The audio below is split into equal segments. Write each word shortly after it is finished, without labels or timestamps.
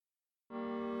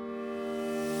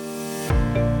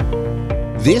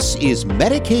This is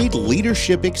Medicaid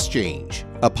Leadership Exchange,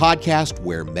 a podcast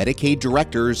where Medicaid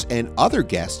directors and other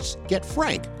guests get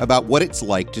frank about what it's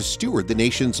like to steward the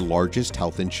nation's largest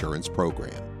health insurance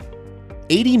program.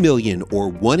 80 million, or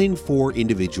 1 in 4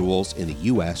 individuals in the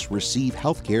U.S. receive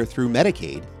health care through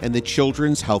Medicaid and the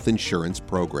Children's Health Insurance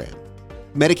Program.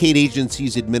 Medicaid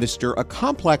agencies administer a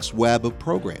complex web of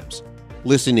programs.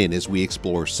 Listen in as we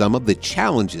explore some of the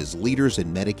challenges leaders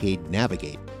in Medicaid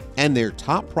navigate and their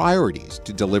top priorities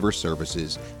to deliver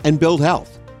services and build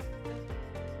health.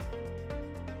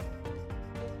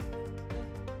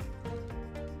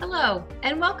 Hello,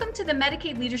 and welcome to the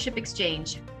Medicaid Leadership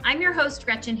Exchange. I'm your host,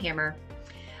 Gretchen Hammer.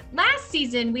 Last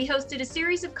season, we hosted a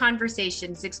series of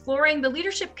conversations exploring the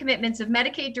leadership commitments of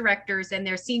Medicaid directors and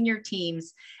their senior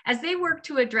teams as they work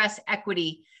to address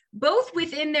equity, both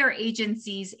within their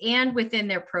agencies and within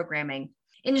their programming.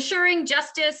 Ensuring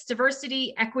justice,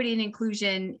 diversity, equity, and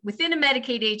inclusion within a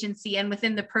Medicaid agency and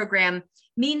within the program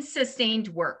means sustained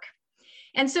work.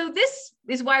 And so this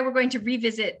is why we're going to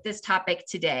revisit this topic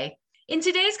today. In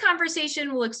today's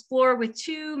conversation, we'll explore with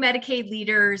two Medicaid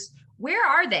leaders, where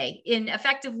are they in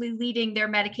effectively leading their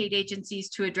Medicaid agencies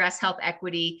to address health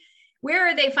equity? Where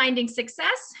are they finding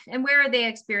success and where are they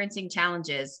experiencing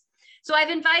challenges? So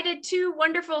I've invited two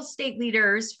wonderful state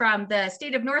leaders from the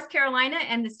state of North Carolina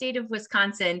and the state of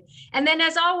Wisconsin. And then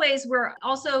as always, we're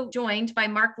also joined by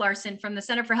Mark Larson from the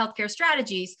Center for Healthcare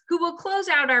Strategies, who will close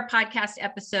out our podcast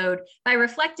episode by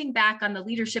reflecting back on the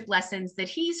leadership lessons that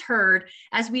he's heard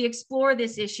as we explore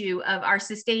this issue of our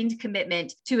sustained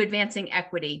commitment to advancing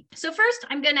equity. So first,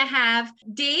 I'm going to have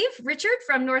Dave Richard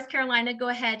from North Carolina go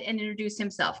ahead and introduce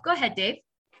himself. Go ahead, Dave.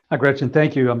 Hi, Gretchen.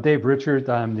 Thank you. I'm Dave Richard.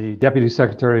 I'm the Deputy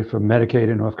Secretary for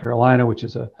Medicaid in North Carolina, which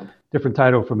is a different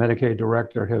title for Medicaid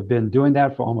Director. Have been doing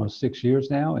that for almost 6 years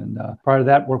now. And prior to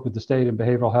that, worked with the state in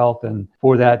behavioral health. And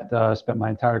for that, spent my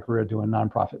entire career doing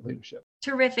nonprofit leadership.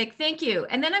 Terrific. Thank you.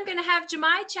 And then I'm going to have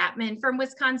Jemai Chapman from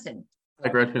Wisconsin. Hi,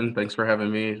 Gretchen. Thanks for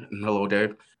having me. And hello,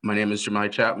 Dave. My name is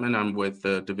Jemai Chapman. I'm with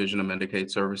the Division of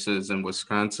Medicaid Services in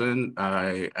Wisconsin.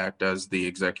 I act as the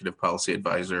Executive Policy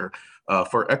Advisor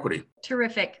for Equity.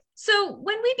 Terrific. So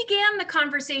when we began the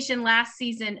conversation last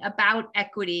season about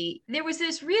equity, there was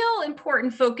this real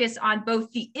important focus on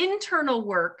both the internal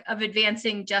work of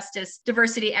advancing justice,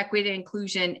 diversity, equity, and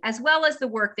inclusion, as well as the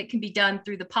work that can be done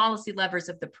through the policy levers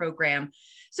of the program.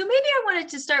 So maybe I wanted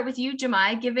to start with you,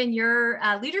 Jemai, given your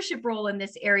leadership role in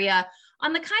this area,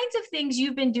 on the kinds of things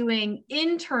you've been doing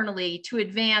internally to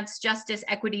advance justice,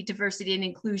 equity, diversity, and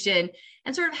inclusion,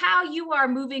 and sort of how you are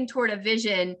moving toward a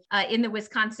vision in the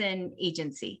Wisconsin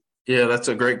agency. Yeah, that's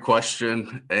a great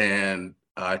question. And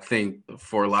I think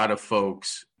for a lot of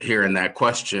folks hearing that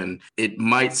question, it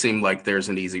might seem like there's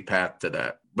an easy path to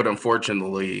that. But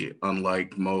unfortunately,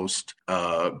 unlike most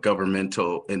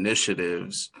governmental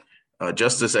initiatives,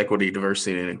 justice, equity,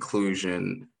 diversity, and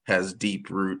inclusion has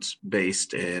deep roots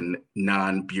based in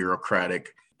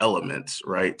non-bureaucratic elements,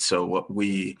 right? So what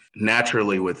we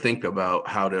naturally would think about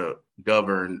how to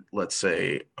govern, let's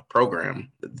say, a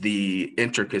program, the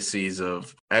intricacies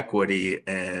of equity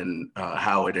and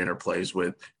how it interplays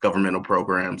with governmental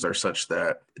programs are such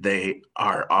that they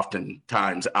are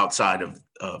oftentimes outside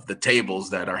of the tables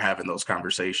that are having those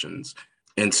conversations.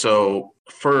 And so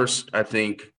first, I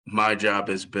think my job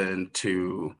has been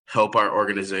to help our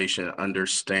organization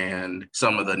understand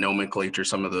some of the nomenclature,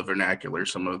 some of the vernacular,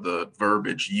 some of the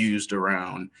verbiage used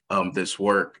around this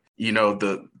work. You know,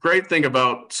 the great thing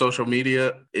about social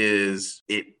media is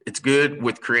it's good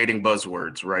with creating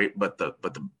buzzwords, right? But the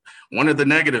one of the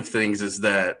negative things is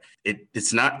that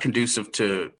it's not conducive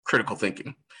to critical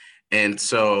thinking. And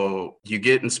so you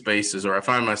get in spaces, or I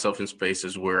find myself in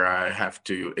spaces where I have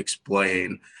to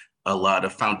explain a lot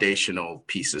of foundational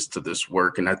pieces to this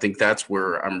work. And I think that's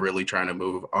where I'm really trying to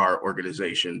move our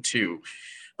organization to.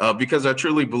 Because I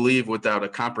truly believe without a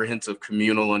comprehensive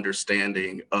communal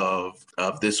understanding of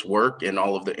this work and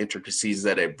all of the intricacies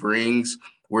that it brings,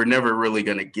 we're never really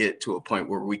going to get to a point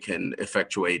where we can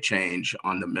effectuate change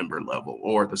on the member level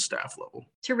or the staff level.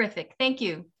 Terrific. Thank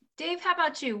you. Dave, how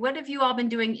about you? What have you all been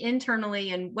doing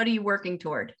internally and what are you working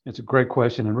toward? It's a great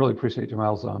question and really appreciate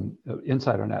Jamal's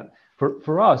insight on that.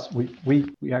 For us, we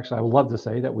actually, I would love to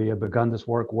say that we have begun this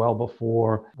work well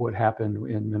before what happened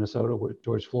in Minnesota with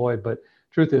George Floyd, but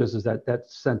truth is that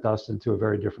sent us into a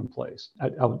very different place.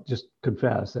 I'll just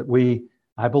confess that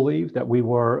I believe that we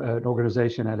were an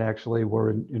organization that actually were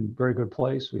in very good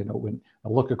place. When I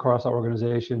look across our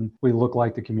organization, we look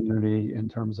like the community in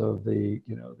terms of the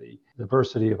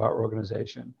diversity of our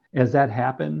organization. As that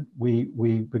happened, we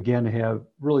began to have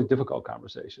really difficult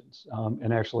conversations,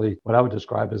 and actually what I would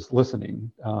describe as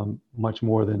listening, much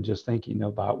more than just thinking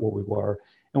about what we were.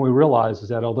 And we realized is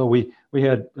that although we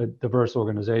had a diverse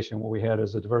organization, what we had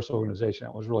is a diverse organization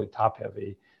that was really top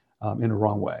heavy in the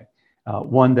wrong way.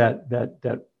 One that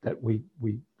we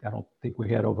I don't think we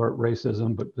had overt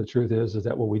racism, but the truth is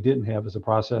that what we didn't have is a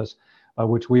process by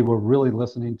which we were really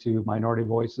listening to minority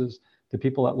voices, to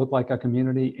people that look like our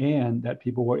community, and that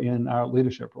people were in our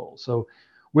leadership roles. So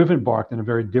we've embarked on a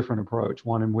very different approach,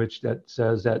 one in which that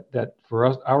says that for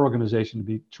us, our organization to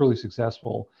be truly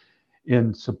successful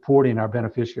in supporting our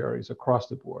beneficiaries across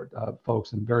the board,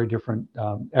 folks in very different,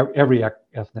 every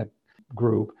ethnic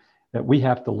group, that we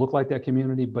have to look like that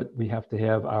community, but we have to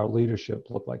have our leadership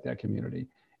look like that community.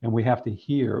 And we have to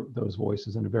hear those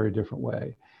voices in a very different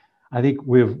way. I think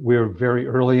we're very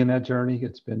early in that journey.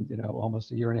 It's been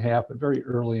almost a year and a half, but very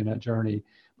early in that journey.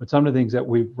 But some of the things that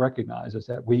we've recognized is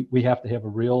that we have to have a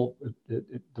real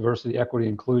diversity, equity,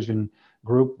 inclusion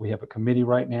group. We have a committee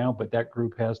right now, but that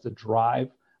group has to drive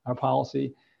our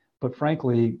policy. But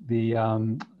frankly,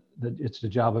 it's the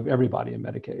job of everybody in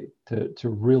Medicaid to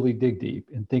really dig deep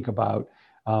and think about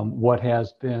what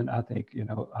has been, I think,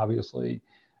 obviously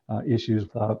issues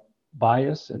of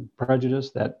bias and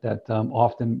prejudice that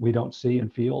often we don't see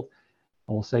and feel.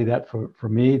 I will say that for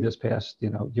me, this past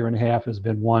year and a half has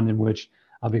been one in which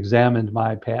I've examined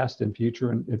my past and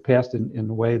future, and it passed in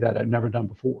a way that I've never done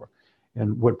before,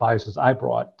 and what biases I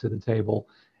brought to the table.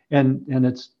 And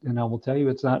I will tell you,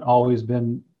 it's not always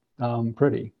been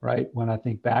pretty, right? When I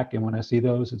think back and when I see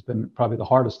those, it's been probably the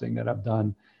hardest thing that I've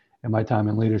done in my time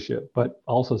in leadership, but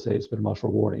also say it's been most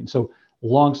rewarding. So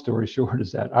long story short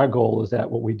is that our goal is that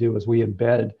what we do is we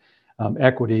embed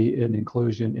equity and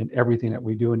inclusion in everything that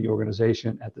we do in the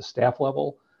organization at the staff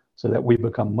level, so that we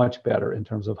become much better in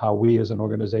terms of how we as an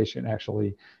organization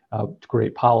actually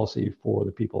create policy for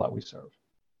the people that we serve.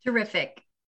 Terrific.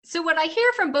 So what I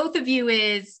hear from both of you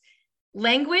is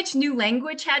new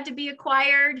language had to be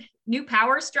acquired, new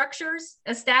power structures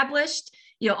established,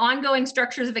 ongoing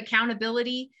structures of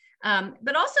accountability,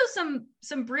 but also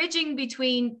some bridging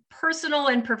between personal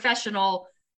and professional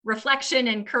reflection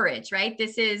and courage, right?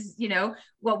 This is,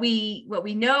 what we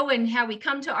know and how we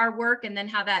come to our work, and then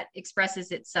how that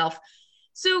expresses itself.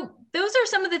 So those are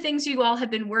some of the things you all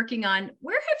have been working on.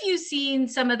 Where have you seen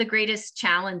some of the greatest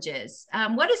challenges?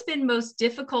 What has been most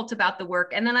difficult about the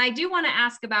work? And then I do want to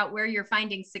ask about where you're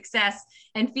finding success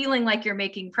and feeling like you're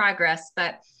making progress.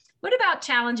 But what about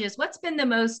challenges? What's been the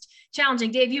most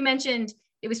challenging? Dave, you mentioned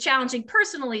it was challenging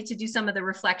personally to do some of the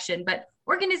reflection, but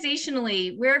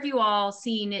organizationally, where have you all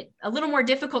seen it a little more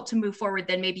difficult to move forward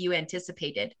than maybe you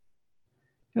anticipated?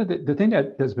 The thing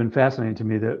that has been fascinating to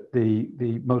me, that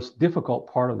the most difficult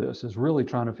part of this is really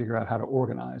trying to figure out how to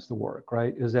organize the work,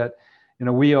 right? Is that,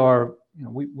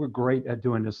 we're great at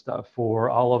doing this stuff for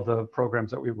all of the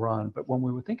programs that we run. But when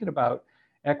we were thinking about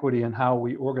equity and how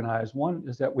we organize, one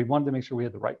is that we wanted to make sure we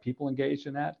had the right people engaged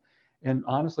in that. And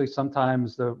honestly,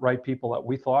 sometimes the right people that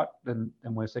we thought, and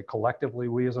when I say collectively,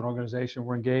 we as an organization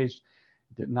were engaged,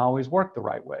 didn't always work the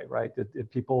right way, right?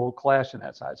 That people clash in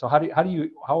that side. So how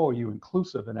are you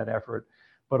inclusive in that effort,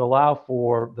 but allow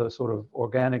for the sort of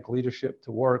organic leadership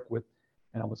to work with,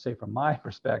 and I would say from my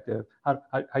perspective, how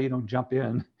you don't jump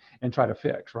in and try to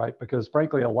fix, right? Because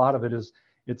frankly, a lot of it is,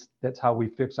 that's how we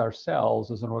fix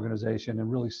ourselves as an organization, and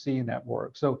really seeing that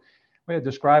work. So the way I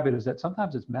describe it is that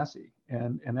sometimes it's messy,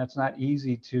 and that's not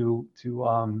easy to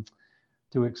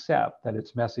accept, that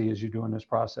it's messy as you're doing this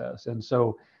process. And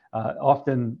so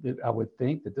often I would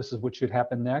think that this is what should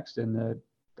happen next, and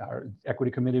our equity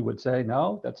committee would say,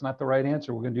 no, that's not the right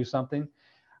answer, we're going to do something.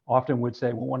 Often would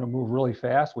say, we want to move really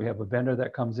fast. We have a vendor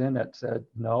that comes in that said,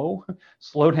 no,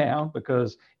 slow down,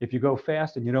 because if you go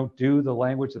fast and you don't do the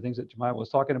language, the things that Jemima was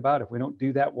talking about, if we don't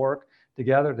do that work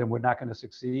together, then we're not going to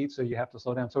succeed. So you have to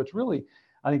slow down. So it's really,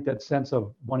 I think, that sense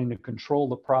of wanting to control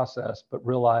the process, but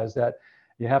realize that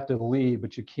you have to lead,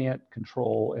 but you can't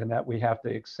control, and that we have to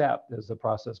accept as the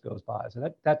process goes by.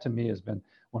 So that to me has been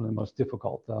one of the most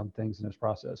difficult things in this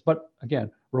process. But again,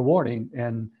 rewarding,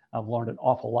 and I've learned an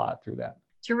awful lot through that.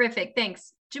 Terrific,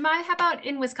 thanks. Jemima, how about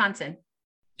in Wisconsin?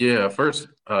 Yeah, first,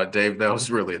 Dave, that was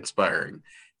really inspiring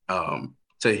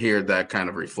to hear that kind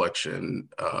of reflection.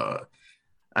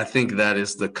 I think that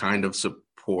is the kind of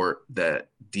support that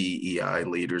DEI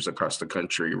leaders across the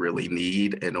country really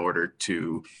need in order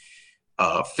to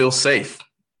feel safe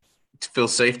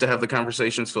to have the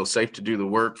conversations, feel safe to do the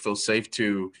work, feel safe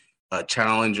to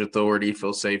challenge authority,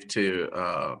 feel safe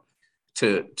to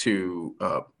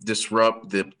disrupt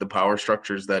the power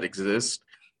structures that exist,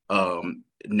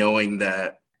 knowing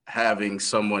that having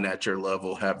someone at your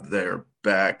level have their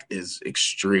back is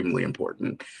extremely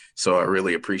important. So I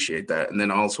really appreciate that. And then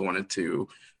I also wanted to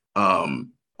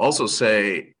also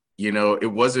say,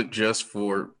 it wasn't just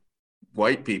for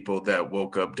white people that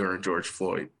woke up during George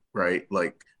Floyd, right?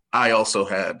 Like, I also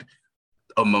had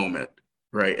a moment,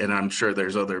 right? And I'm sure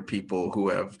there's other people who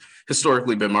have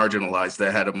historically been marginalized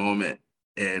that had a moment.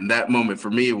 And that moment for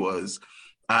me was,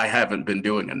 I haven't been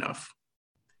doing enough.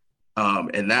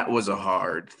 And that was a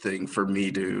hard thing for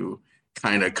me to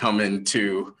kind of come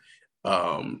into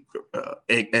and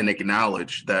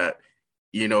acknowledge that,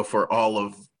 for all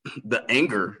of the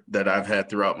anger that I've had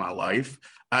throughout my life,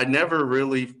 I never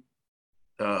really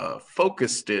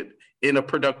focused it in a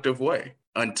productive way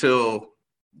until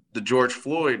the George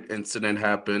Floyd incident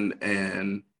happened,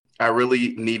 and I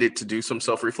really needed to do some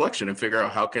self-reflection and figure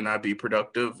out how can I be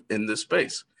productive in this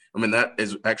space. I mean, that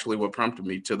is actually what prompted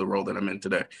me to the role that I'm in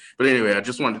today. But anyway, I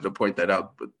just wanted to point that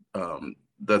out. But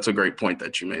that's a great point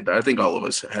that you made. That I think all of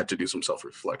us had to do some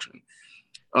self-reflection.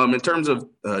 In terms of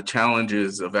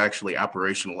challenges of actually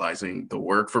operationalizing the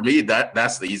work, for me,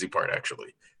 that's the easy part,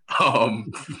 actually.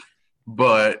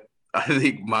 But I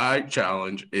think my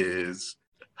challenge is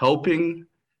helping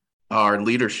our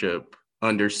leadership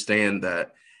understand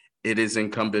that it is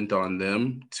incumbent on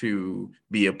them to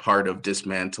be a part of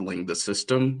dismantling the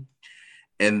system,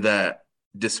 and that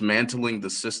dismantling the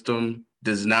system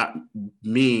does not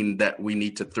mean that we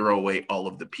need to throw away all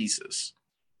of the pieces.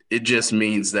 It just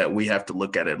means that we have to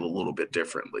look at it a little bit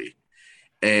differently.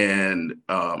 And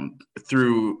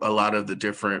through a lot of the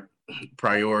different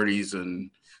priorities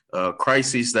and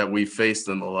crises that we've faced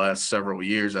in the last several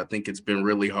years, I think it's been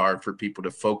really hard for people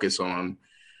to focus on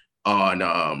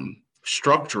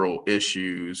structural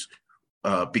issues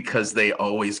because they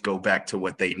always go back to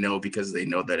what they know, because they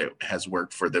know that it has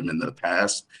worked for them in the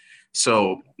past.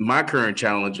 So my current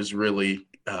challenge is really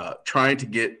trying to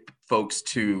get folks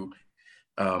to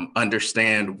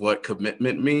understand what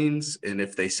commitment means. And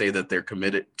if they say that they're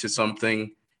committed to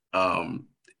something,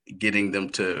 getting them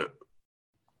to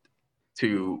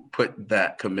put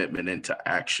that commitment into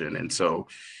action. And so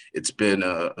it's been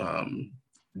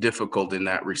difficult in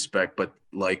that respect, but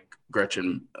like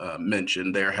Gretchen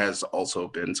mentioned, there has also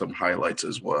been some highlights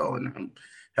as well, and I'm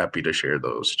happy to share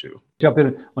those too. Jump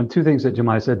in on two things that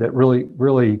Jemai said that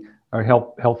really are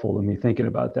helpful to me thinking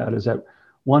about that. Is that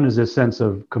one is this sense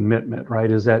of commitment,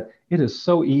 right? Is that it is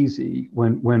so easy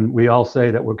when we all say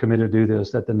that we're committed to do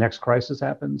this, that the next crisis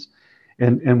happens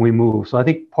and we move. So I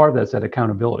think part of that's that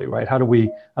accountability, right? How do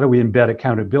we embed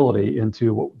accountability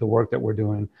into the work that we're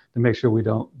doing to make sure we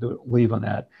don't leave on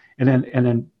that? And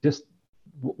then just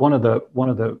one of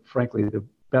the frankly the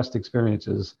best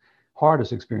experiences,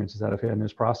 hardest experiences that I've had in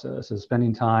this process is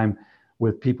spending time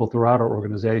with people throughout our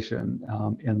organization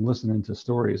and listening to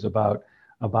stories about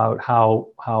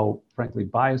how frankly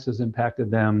bias has impacted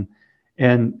them,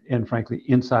 and frankly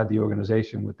inside the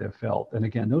organization what they've felt. And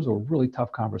again, those are really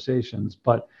tough conversations,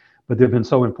 but they've been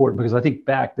so important, because I think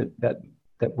back that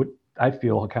what I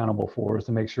feel accountable for is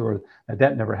to make sure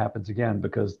that never happens again,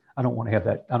 because I don't want to have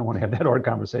that hard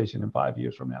conversation in 5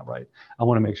 years from now, right? I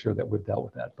want to make sure that we've dealt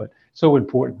with that, but so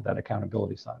important, that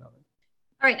accountability side of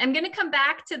it. All right, I'm going to come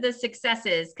back to the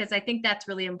successes because I think that's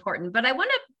really important, but I want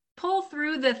to pull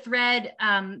through the thread.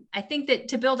 I think that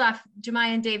to build off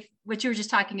Jemai and Dave, what you were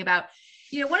just talking about,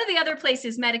 one of the other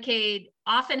places Medicaid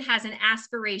often has an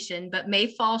aspiration, but may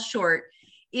fall short,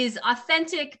 is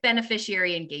authentic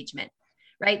beneficiary engagement,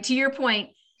 right? To your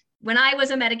point, when I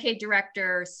was a Medicaid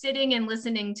director, sitting and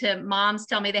listening to moms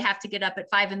tell me they have to get up at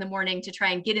 5 a.m. to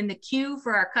try and get in the queue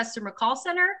for our customer call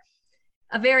center,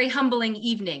 a very humbling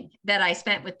evening that I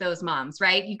spent with those moms,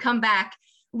 right? You come back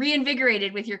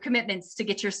reinvigorated with your commitments to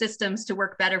get your systems to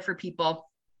work better for people.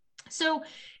 So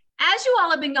as you all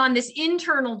have been on this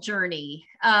internal journey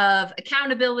of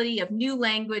accountability, of new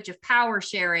language, of power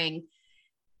sharing,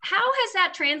 how has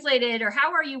that translated, or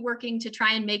how are you working to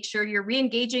try and make sure you're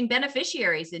re-engaging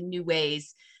beneficiaries in new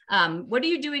ways? What are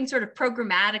you doing sort of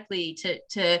programmatically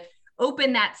to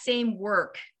open that same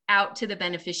work out to the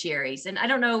beneficiaries? And I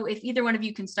don't know if either one of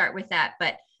you can start with that,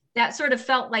 but that sort of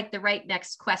felt like the right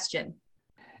next question.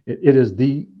 It is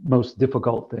the most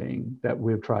difficult thing that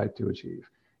we've tried to achieve.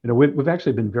 We've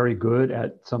actually been very good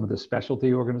at some of the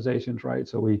specialty organizations, right?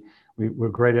 So we're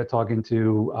great at talking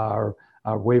to our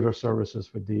waiver services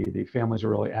for DED. Families are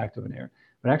really active in there.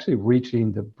 But actually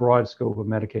reaching the broad scope of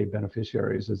Medicaid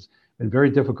beneficiaries has been very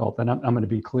difficult. And I'm going to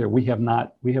be clear, we have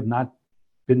not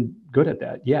been good at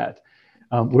that yet.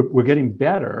 We're getting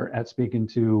better at speaking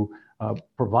to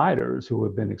providers who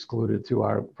have been excluded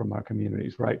from our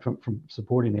communities, right, from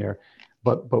supporting there.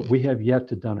 But we have yet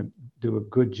to do a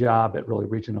good job at really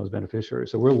reaching those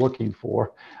beneficiaries. So we're looking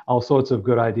for all sorts of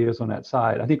good ideas on that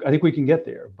side. I think we can get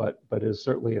there, but it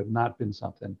certainly have not been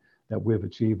something that we've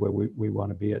achieved where we want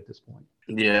to be at this point.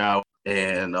 Yeah,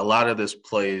 and a lot of this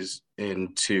plays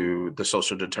into the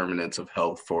social determinants of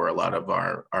health for a lot of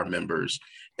our members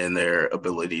and their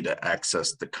ability to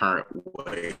access the current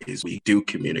ways we do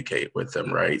communicate with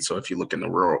them, right? So if you look in the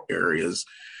rural areas,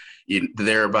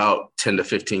 they're about 10 to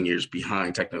 15 years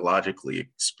behind technologically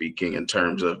speaking in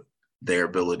terms of their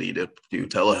ability to do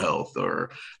telehealth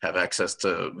or have access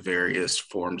to various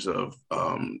forms of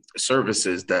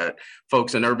services that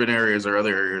folks in urban areas or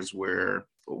other areas where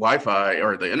Wi-Fi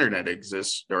or the internet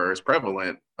exists or is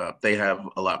prevalent, they have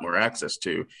a lot more access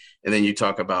to. And then you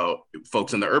talk about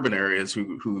folks in the urban areas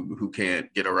who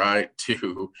can't get a ride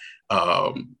to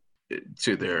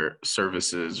their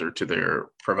services or to their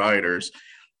providers.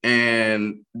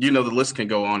 And, the list can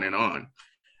go on and on.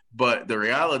 But the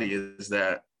reality is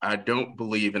that I don't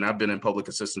believe, and I've been in public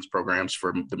assistance programs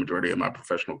for the majority of my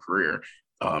professional career,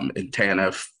 in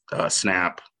TANF,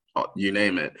 SNAP, you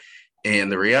name it.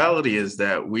 And the reality is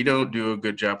that we don't do a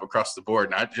good job across the board,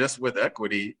 not just with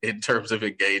equity in terms of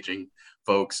engaging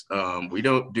folks. We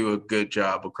don't do a good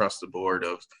job across the board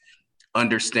of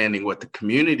understanding what the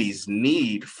communities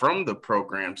need from the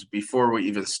programs before we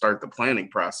even start the planning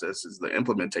process, is the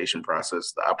implementation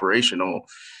process, the operational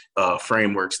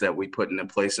frameworks that we put in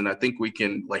place. And I think we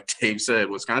can, like Dave said,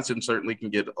 Wisconsin certainly can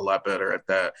get a lot better at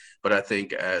that. But I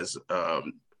think as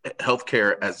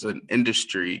healthcare as an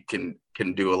industry can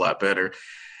do a lot better.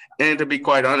 And to be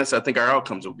quite honest, I think our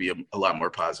outcomes will be a lot more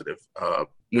positive.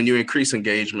 When you increase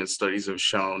engagement, studies have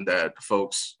shown that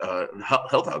folks'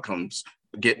 health outcomes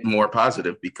get more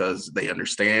positive because they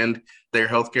understand their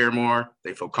healthcare more,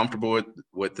 they feel comfortable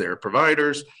with their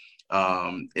providers,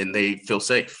 and they feel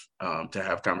safe to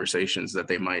have conversations that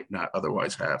they might not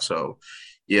otherwise have. So,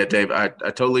 yeah, Dave, I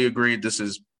totally agree. This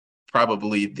is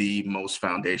probably the most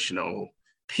foundational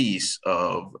piece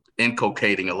of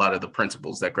inculcating a lot of the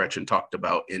principles that Gretchen talked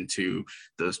about into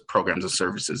the programs and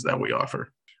services that we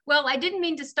offer. Well, I didn't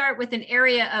mean to start with an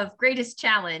area of greatest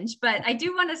challenge, but I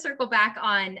do want to circle back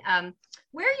on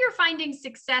where you're finding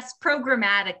success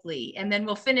programmatically, and then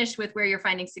we'll finish with where you're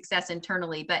finding success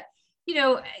internally. But,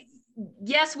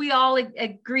 yes, we all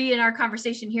agree in our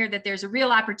conversation here that there's a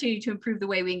real opportunity to improve the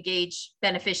way we engage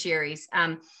beneficiaries.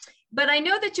 But I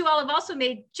know that you all have also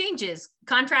made changes,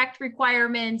 contract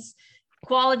requirements,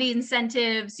 quality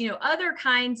incentives, other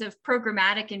kinds of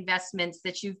programmatic investments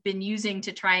that you've been using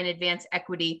to try and advance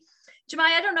equity.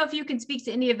 Jemai, I don't know if you can speak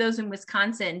to any of those in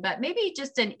Wisconsin, but maybe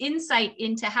just an insight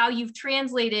into how you've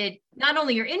translated not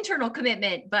only your internal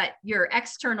commitment, but your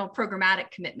external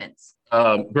programmatic commitments.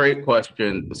 Great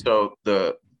question. So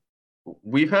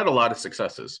we've had a lot of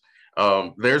successes.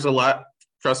 There's a lot,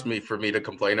 trust me, for me to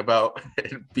complain about.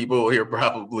 People here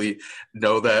probably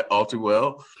know that all too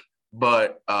well.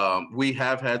 But we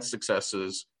have had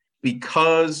successes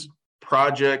because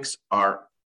projects are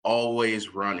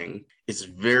always running. It's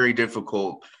very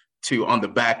difficult to, on the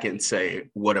back end, say,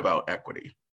 what about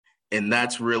equity? And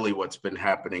that's really what's been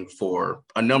happening for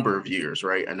a number of years,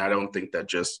 right? And I don't think that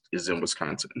just is in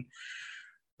Wisconsin.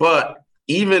 But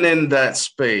even in that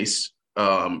space,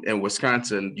 in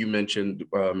Wisconsin, you mentioned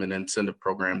an incentive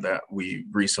program that we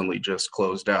recently just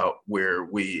closed out, where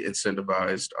we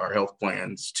incentivized our health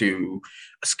plans to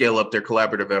scale up their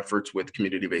collaborative efforts with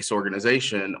community-based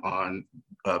organization on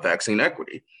vaccine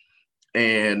equity.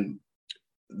 And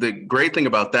the great thing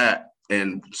about that,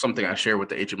 and something I share with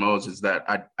the HMOs, is that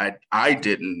I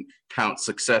didn't count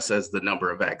success as the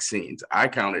number of vaccines. I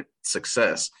counted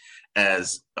success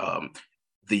as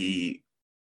the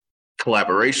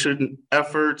collaboration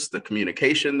efforts, the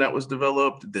communication that was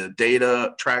developed, the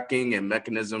data tracking and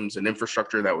mechanisms and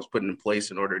infrastructure that was put in place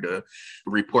in order to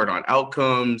report on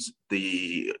outcomes,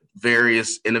 the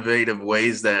various innovative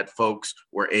ways that folks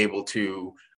were able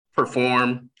to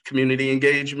perform community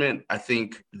engagement. I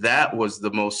think that was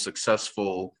the most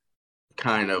successful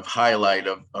kind of highlight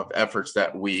of efforts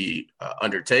that we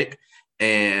undertake.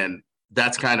 And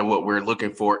that's kind of what we're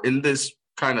looking for in this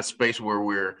kind of space where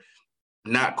we're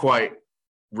not quite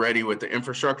ready with the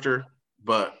infrastructure,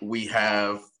 but we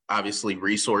have obviously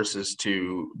resources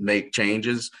to make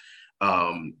changes.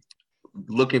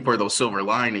 Looking for those silver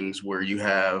linings where you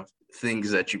have things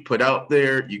that you put out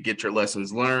there, you get your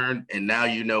lessons learned, and now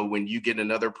when you get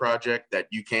another project that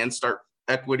you can start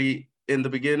equity in the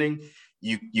beginning,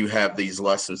 you have these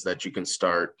lessons that you can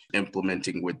start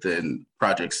implementing within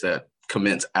projects that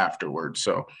commence afterwards.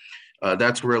 So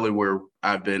that's really where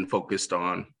I've been focused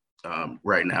on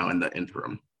right now in the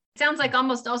interim. Sounds like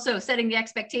almost also setting the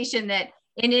expectation that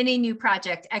in any new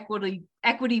project,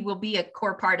 equity will be a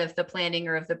core part of the planning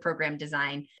or of the program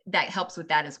design. That helps with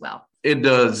that as well. It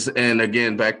does. And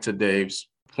again, back to Dave's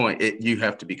point, you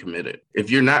have to be committed. If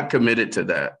you're not committed to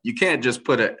that, you can't just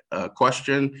put a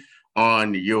question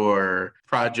on your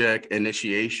project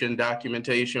initiation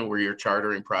documentation where you're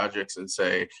chartering projects and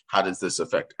say, how does this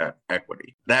affect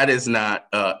equity? That is not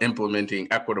implementing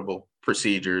equitable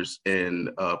procedures in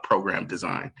program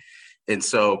design. And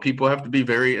so people have to be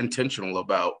very intentional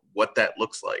about what that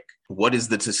looks like. What is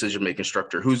the decision-making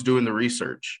structure? Who's doing the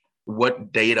research?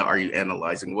 What data are you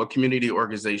analyzing? What community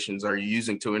organizations are you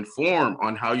using to inform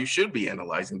on how you should be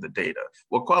analyzing the data?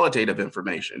 What qualitative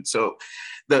information? So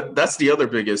that's the other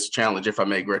biggest challenge, if I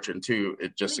may, Gretchen, too.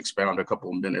 It just expound a couple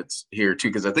of minutes here, too,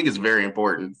 because I think it's very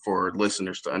important for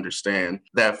listeners to understand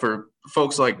that for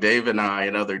folks like Dave and I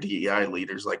and other DEI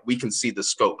leaders, like we can see the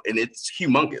scope and it's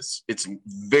humongous. It's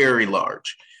very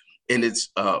large. And it's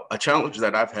a challenge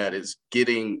that I've had is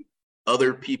getting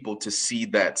other people to see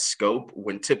that scope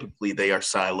when typically they are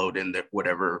siloed in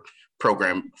whatever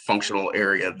program functional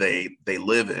area they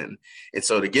live in. And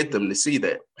so to get them to see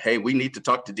that, hey, we need to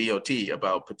talk to DOT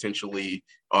about potentially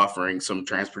offering some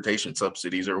transportation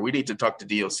subsidies, or we need to talk to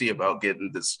DOC about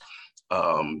getting this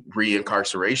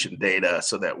re-incarceration data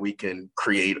so that we can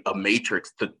create a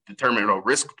matrix to determine a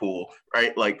risk pool,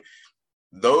 right? Like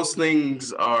those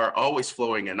things are always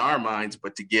flowing in our minds,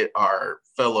 but to get our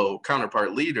fellow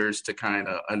counterpart leaders to kind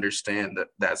of understand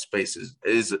that space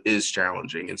is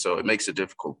challenging. And so it makes it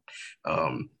difficult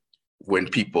when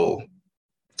people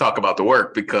talk about the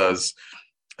work because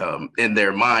in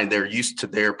their mind, they're used to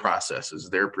their processes,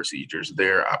 their procedures,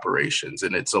 their operations.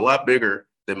 And it's a lot bigger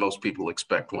than most people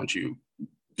expect once you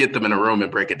get them in a room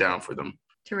and break it down for them.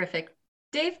 Terrific.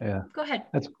 Dave, go ahead.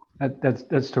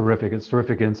 That's terrific. It's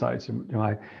terrific insights. You know,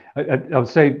 I would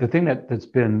say the thing that's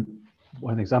been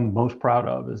one of the things I'm most proud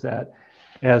of is that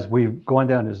as we've gone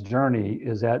down this journey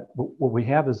is that what we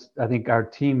have is, I think our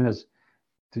team has,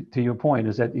 to your point,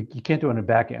 is that you can't do it in the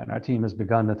back end. Our team has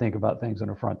begun to think about things in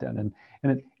the front end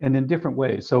and in different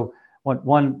ways. So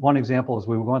one example is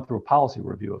we were going through a policy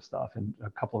review of stuff, and a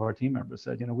couple of our team members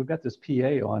said, we've got this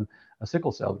PA on a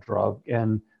sickle cell drug,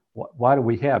 and why do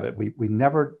we have it? We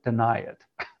never deny it.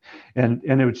 And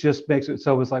it just makes it,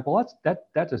 so it's like, well,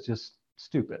 that is just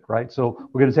stupid, right? So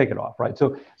we're going to take it off, right?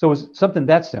 So it was something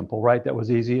that simple, right? That was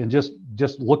easy. And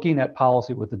just looking at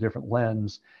policy with a different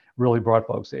lens really brought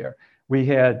folks there. We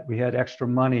had extra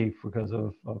money because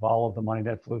of all of the money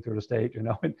that flew through the state,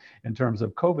 in terms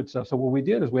of COVID stuff. So what we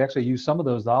did is we actually used some of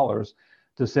those dollars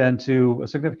to send to a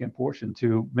significant portion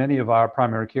to many of our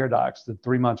primary care docs the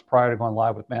 3 months prior to going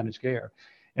live with managed care,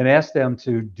 and asked them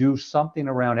to do something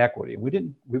around equity.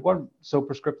 We weren't so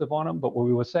prescriptive on them, but what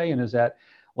we were saying is that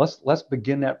let's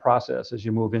begin that process as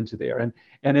you move into there.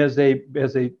 And as they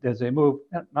move,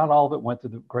 not all of it went to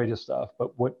the greatest stuff,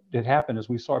 but what did happen is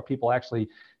we saw people actually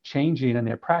changing in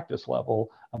their practice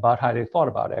level about how they thought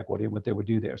about equity and what they would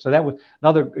do there. So that was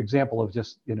another example of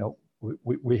just,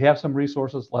 we have some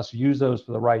resources, let's use those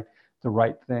for the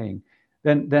right thing.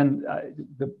 Then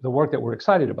the work that we're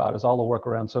excited about is all the work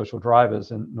around social drivers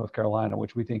in North Carolina,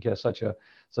 which we think has such a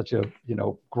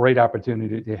great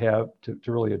opportunity to have to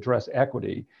really address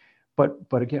equity. But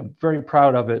again, very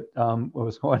proud of it. What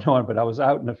was going on? But I was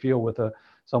out in the field with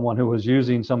someone who was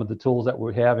using some of the tools that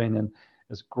we're having, and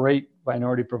this great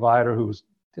minority provider who was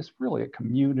just really a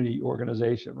community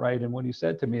organization, right? And what he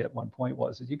said to me at one point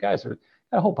was, "You guys got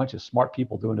a whole bunch of smart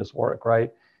people doing this work,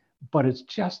 right? But it's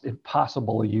just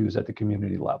impossible to use at the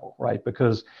community level, right?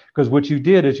 Because what you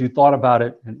did is you thought about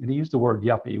it," and he used the word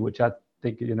yuppie, which I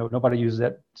think, nobody uses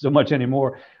that so much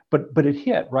anymore, but it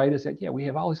hit, right? Is that, yeah, we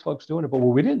have all these folks doing it, but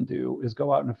what we didn't do is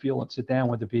go out in the field and sit down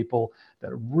with the people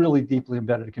that are really deeply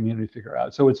embedded in the community to figure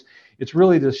out. So it's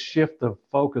really to shift the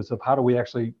focus of how do we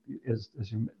actually, as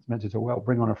you mentioned so well,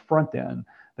 bring on a front end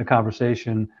the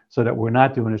conversation so that we're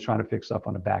not doing is trying to fix up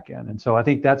on the back end. And so I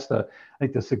think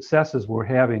the successes we're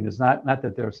having is not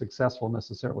that they're successful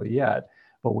necessarily yet,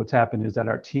 but what's happened is that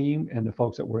our team and the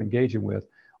folks that we're engaging with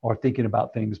are thinking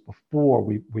about things before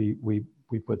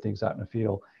we put things out in the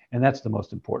field. And that's the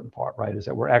most important part, right? Is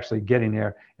that we're actually getting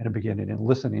there in the beginning and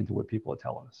listening to what people are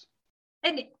telling us.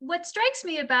 And what strikes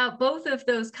me about both of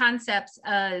those concepts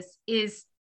is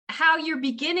how you're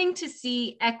beginning to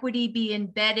see equity be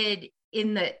embedded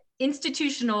in the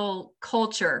institutional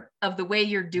culture of the way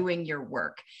you're doing your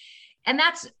work. And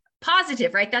that's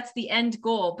positive, right? That's the end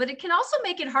goal, but it can also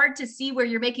make it hard to see where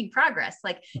you're making progress.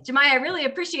 Like, Jemiah, I really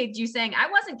appreciate you saying, I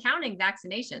wasn't counting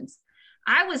vaccinations.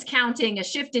 I was counting a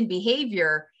shift in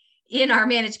behavior in our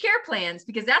managed care plans,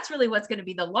 because that's really what's going to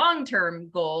be the long-term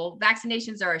goal.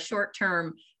 Vaccinations are a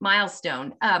short-term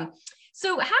milestone.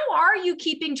 So how are you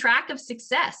keeping track of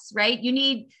success, right? You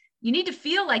need to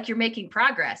feel like you're making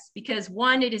progress, because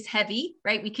one, it is heavy,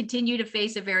 right? We continue to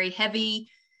face a very heavy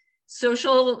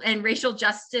social and racial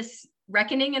justice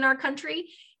reckoning in our country,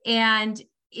 and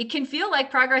it can feel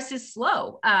like progress is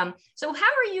slow. So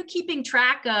how are you keeping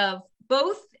track of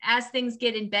both as things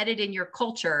get embedded in your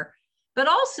culture, but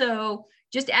also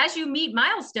just as you meet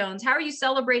milestones, how are you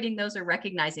celebrating those or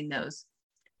recognizing those?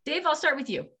 Dave, I'll start with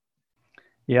you.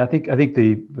 Yeah, I think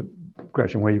the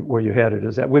question where you had it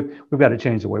is that we've got to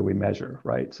change the way we measure,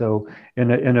 right? So in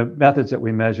the methods that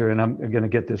we measure, and I'm going to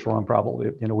get this wrong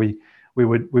probably, we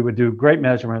would do great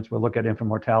measurements. We'll look at infant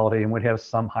mortality and we'd have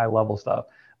some high level stuff.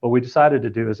 What we decided to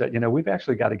do is that, we've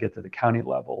actually got to get to the county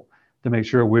level to make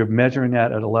sure we're measuring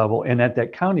that at a level, and at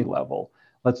that county level,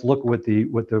 let's look what the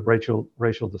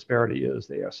racial disparity is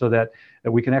there, so that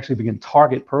we can actually begin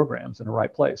target programs in the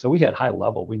right place. So we had high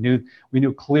level. We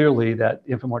knew clearly that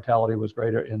infant mortality was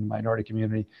greater in the minority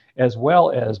community, as well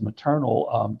as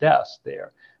maternal deaths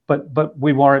there. But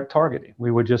we weren't targeting.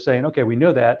 We were just saying, okay, we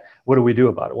know that. What do we do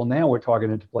about it? Well, now we're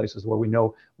targeting to places where we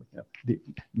know, the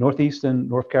Northeastern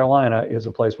North Carolina is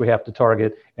a place we have to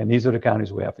target, and these are the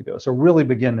counties we have to go. So really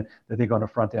begin to think on the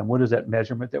front end, what is that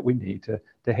measurement that we need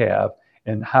to have,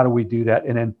 and how do we do that?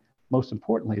 And then most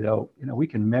importantly, though, we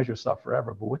can measure stuff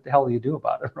forever, but what the hell do you do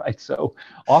about it, right? So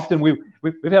often we've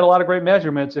had a lot of great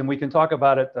measurements, and we can talk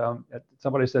about it.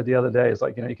 Somebody said the other day, it's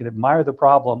like, you can admire the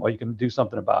problem or you can do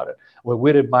something about it. Well,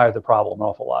 we'd admire the problem an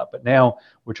awful lot, but now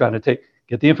we're trying to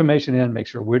get the information in, make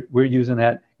sure we're using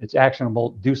that, it's actionable,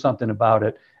 do something about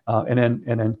it, and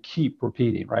then keep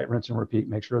repeating, right? Rinse and repeat.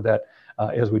 Make sure that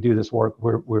as we do this work,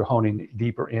 we're honing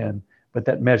deeper in, but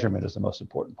that measurement is the most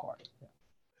important part.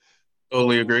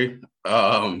 Totally agree.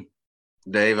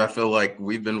 Dave, I feel like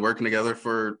we've been working together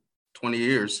for 20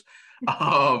 years.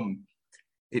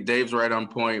 Dave's right on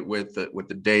point with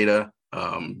the data,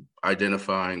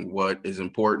 identifying what is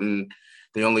important.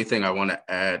 The only thing I want to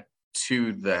add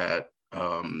to that,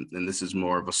 and this is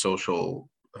more of a social,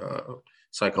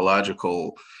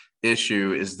 psychological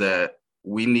issue, is that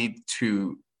we need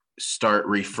to start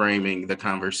reframing the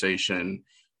conversation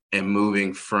and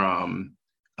moving from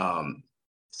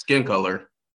skin color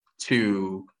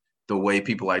to the way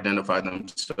people identify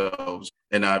themselves.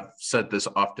 And I've said this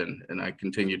often, and I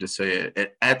continue to say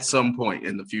it, at some point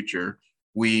in the future,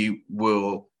 we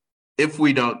will, if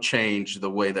we don't change the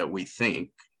way that we think,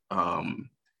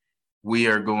 we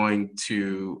are going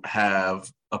to have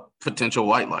a potential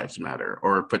White Lives Matter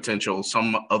or potential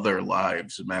some other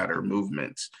lives matter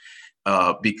movements,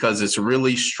 because it's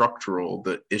really structural,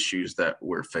 the issues that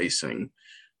we're facing.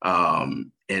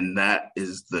 And that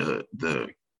is the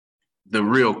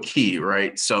real key,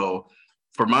 right? So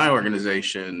for my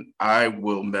organization, I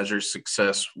will measure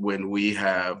success when we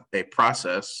have a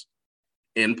process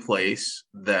in place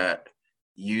that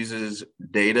uses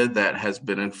data that has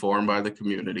been informed by the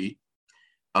community,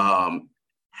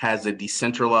 has a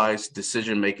decentralized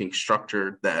decision-making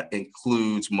structure that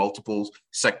includes multiple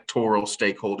sectoral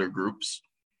stakeholder groups,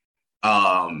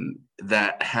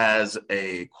 that has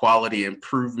a quality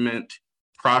improvement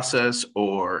process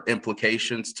or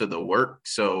implications to the work.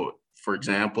 So, for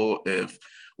example, if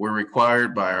we're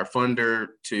required by our funder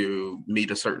to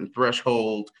meet a certain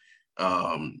threshold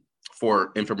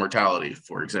for infant mortality,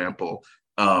 for example,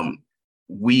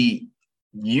 we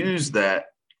use that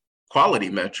quality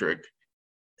metric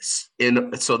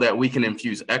so that we can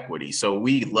infuse equity. So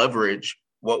we leverage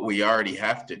what we already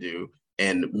have to do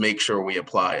and make sure we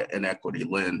apply an equity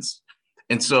lens.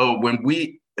 And so when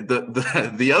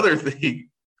the other thing,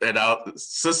 and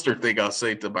sister thing I'll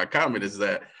say to my comment is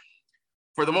that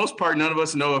for the most part, none of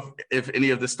us know if any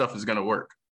of this stuff is going to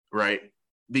work, right?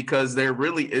 Because there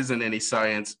really isn't any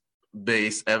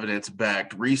science-based,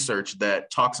 evidence-backed research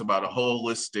that talks about a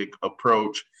holistic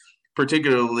approach,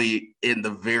 particularly in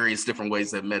the various different ways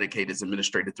that Medicaid is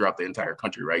administered throughout the entire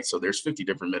country, right? So there's 50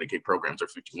 different Medicaid programs or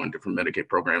 51 different Medicaid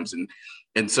programs.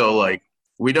 And so like,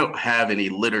 we don't have any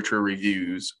literature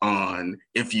reviews on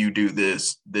if you do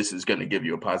this, this is going to give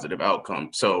you a positive outcome.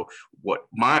 So what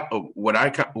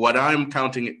I'm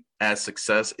counting as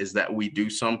success is that we do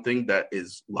something that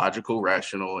is logical,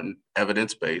 rational, and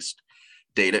evidence-based,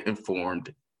 data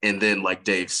informed, and then, like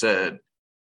Dave said,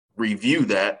 review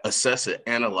that, assess it,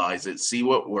 analyze it, see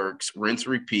what works, rinse,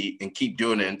 repeat, and keep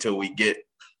doing it until we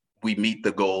meet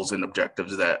the goals and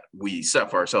objectives that we set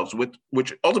for ourselves,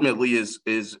 which ultimately is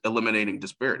eliminating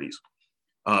disparities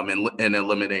and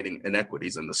eliminating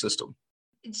inequities in the system.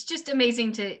 it's just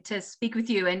amazing to speak with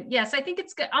you. And yes, I think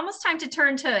it's almost time to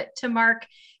turn to Mark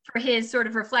for his sort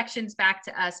of reflections back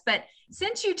to us. But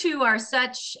since you two are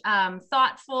such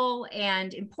thoughtful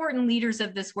and important leaders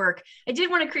of this work, I did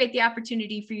want to create the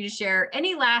opportunity for you to share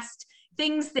any last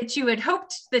things that you had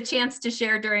hoped the chance to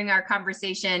share during our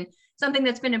conversation, something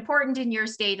that's been important in your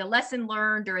state, a lesson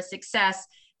learned or a success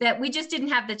that we just didn't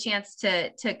have the chance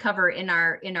to cover in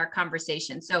our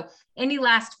conversation. So any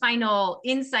last final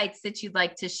insights that you'd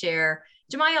like to share?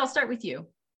 Jemai, I'll start with you.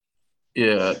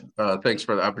 Yeah, thanks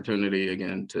for the opportunity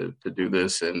again to do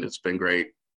this, and it's been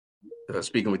great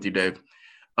speaking with you, Dave.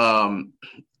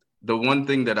 The one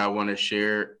thing that I want to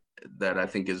share that I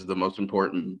think is the most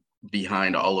important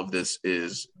behind all of this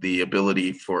is the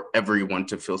ability for everyone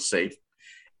to feel safe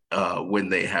when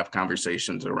they have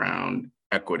conversations around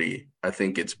equity. I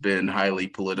think it's been highly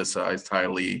politicized,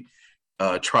 highly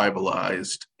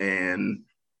tribalized, and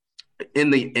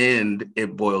in the end,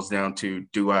 it boils down to,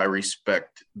 do I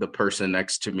respect the person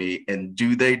next to me, and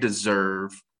do they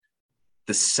deserve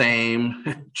the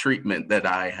same treatment that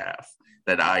I have,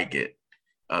 that I get?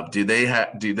 Do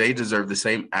they deserve the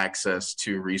same access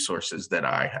to resources that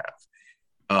I have?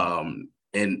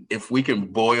 And if we can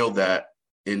boil that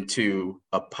into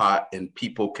a pot and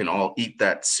people can all eat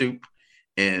that soup,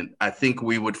 and I think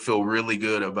we would feel really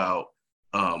good about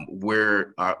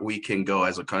where we can go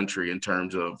as a country in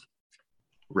terms of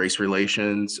race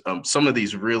relations, some of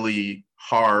these really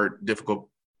hard, difficult,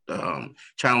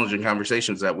 challenging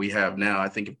conversations that we have now. I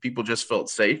think if people just felt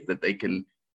safe that they can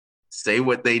say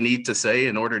what they need to say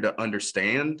in order to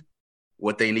understand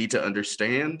what they need to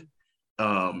understand,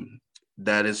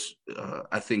 that is,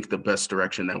 I think, the best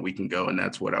direction that we can go. And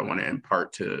that's what I want to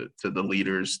impart to the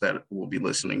leaders that will be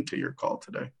listening to your call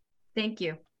today. Thank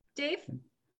you. Dave?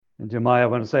 And Jemai, I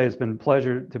want to say it's been a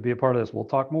pleasure to be a part of this. We'll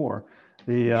talk more.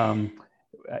 It's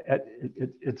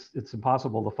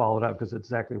impossible to follow it up because it's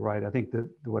exactly right. I think that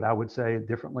what I would say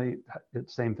differently,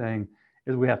 it's same thing,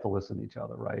 is we have to listen to each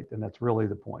other, right? And that's really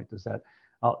the point, is that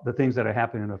the things that are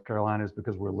happening in North Carolina is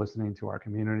because we're listening to our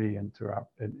community and to our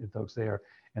and folks there.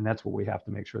 And that's what we have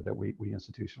to make sure that we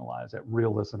institutionalize, that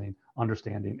real listening,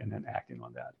 understanding, and then acting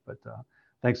on that. But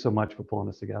thanks so much for pulling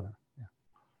this together.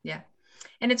 Yeah.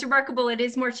 And it's remarkable. It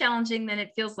is more challenging than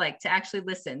it feels like to actually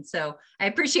listen. So I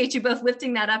appreciate you both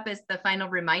lifting that up as the final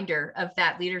reminder of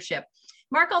that leadership.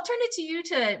 Mark, I'll turn it to you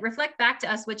to reflect back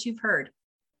to us what you've heard.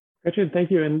 Richard,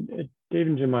 thank you. And Dave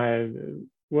and Jemai,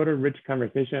 what a rich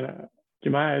conversation.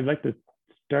 Jemai, I'd like to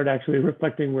start actually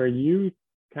reflecting where you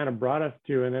kind of brought us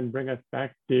to, and then bring us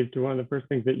back, Dave, to one of the first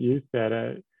things that you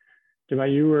said.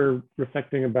 Jemai, you were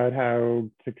reflecting about how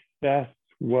success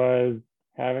was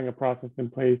having a process in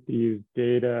place to use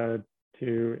data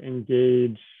to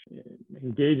engage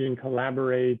and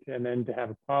collaborate, and then to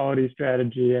have a quality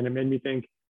strategy. And it made me think,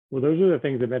 well, those are the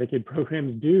things that Medicaid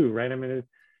programs do, right? I mean,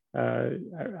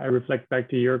 I reflect back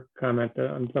to your comment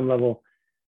that on some level,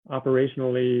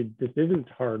 operationally, this isn't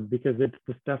hard because it's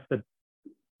the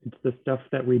stuff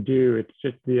that we do. It's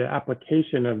just the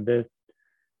application of this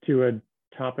to a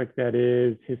topic that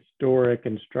is historic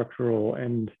and structural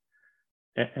and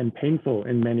painful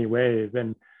in many ways.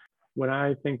 And when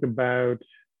I think about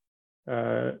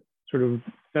sort of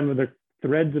some of the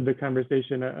threads of the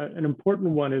conversation, an important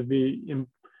one is the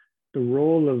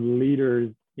role of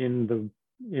leaders in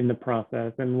the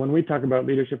process. And when we talk about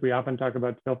leadership, we often talk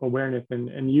about self-awareness,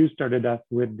 and you started us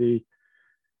with the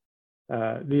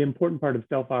important part of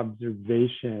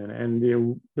self-observation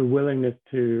and the willingness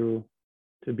to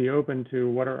be open to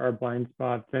what are our blind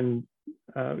spots. And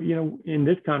in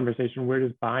this conversation, where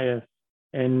does bias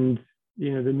and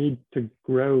the need to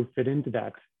grow fit into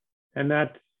that? And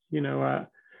that,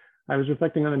 I was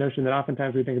reflecting on the notion that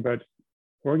oftentimes we think about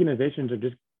organizations are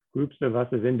just groups of us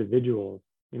as individuals.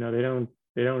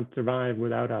 They don't survive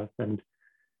without us. And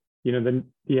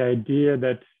the idea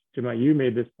that, Jemai, you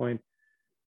made this point,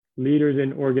 leaders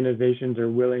in organizations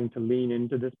are willing to lean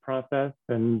into this process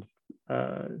and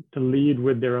to lead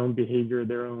with their own behavior,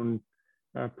 their own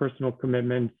personal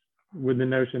commitments, with the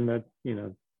notion that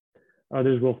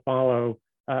others will follow.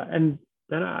 And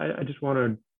then I just want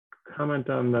to comment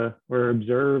on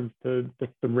observe the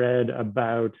thread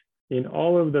about, in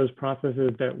all of those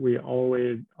processes that we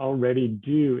already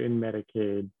do in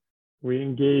Medicaid, we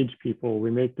engage people,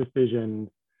 we make decisions.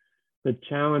 The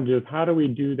challenge of how do we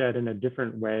do that in a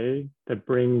different way that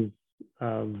brings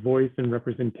voice and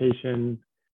representation,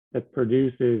 that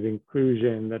produces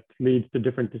inclusion, that leads to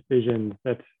different decisions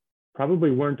that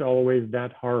probably weren't always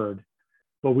that hard,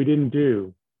 but we didn't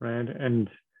do, right? And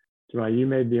Jemai, you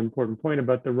made the important point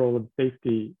about the role of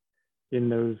safety in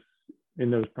those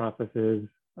processes.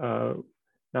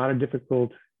 not a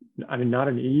difficult, not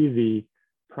an easy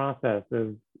process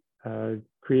of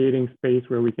creating space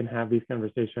where we can have these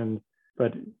conversations.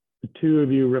 But the two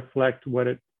of you reflect what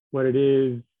it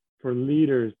is for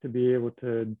leaders to be able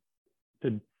to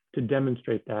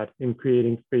demonstrate that in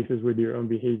creating spaces with your own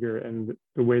behavior and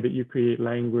the way that you create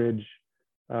language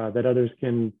that others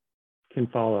can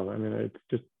follow. I mean, it's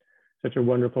just such a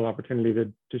wonderful opportunity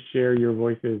to share your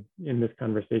voices in this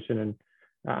conversation. And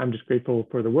I'm just grateful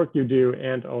for the work you do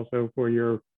and also for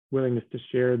your willingness to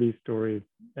share these stories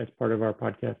as part of our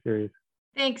podcast series.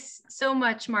 Thanks so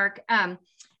much, Mark.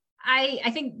 I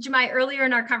think, Jemai, earlier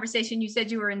in our conversation, you said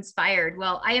you were inspired.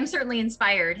 Well, I am certainly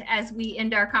inspired as we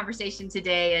end our conversation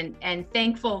today, and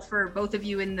thankful for both of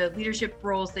you in the leadership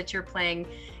roles that you're playing,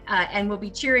 and we'll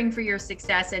be cheering for your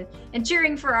success and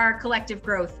cheering for our collective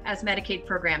growth as Medicaid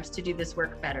programs to do this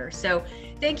work better. So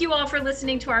thank you all for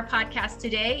listening to our podcast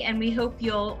today, and we hope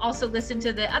you'll also listen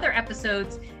to the other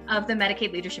episodes of the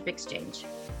Medicaid Leadership Exchange.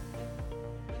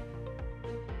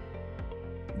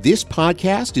 This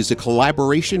podcast is a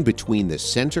collaboration between the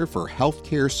Center for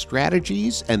Healthcare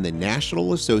Strategies and the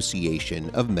National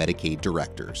Association of Medicaid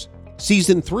Directors.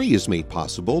 Season 3 is made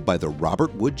possible by the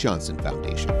Robert Wood Johnson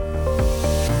Foundation.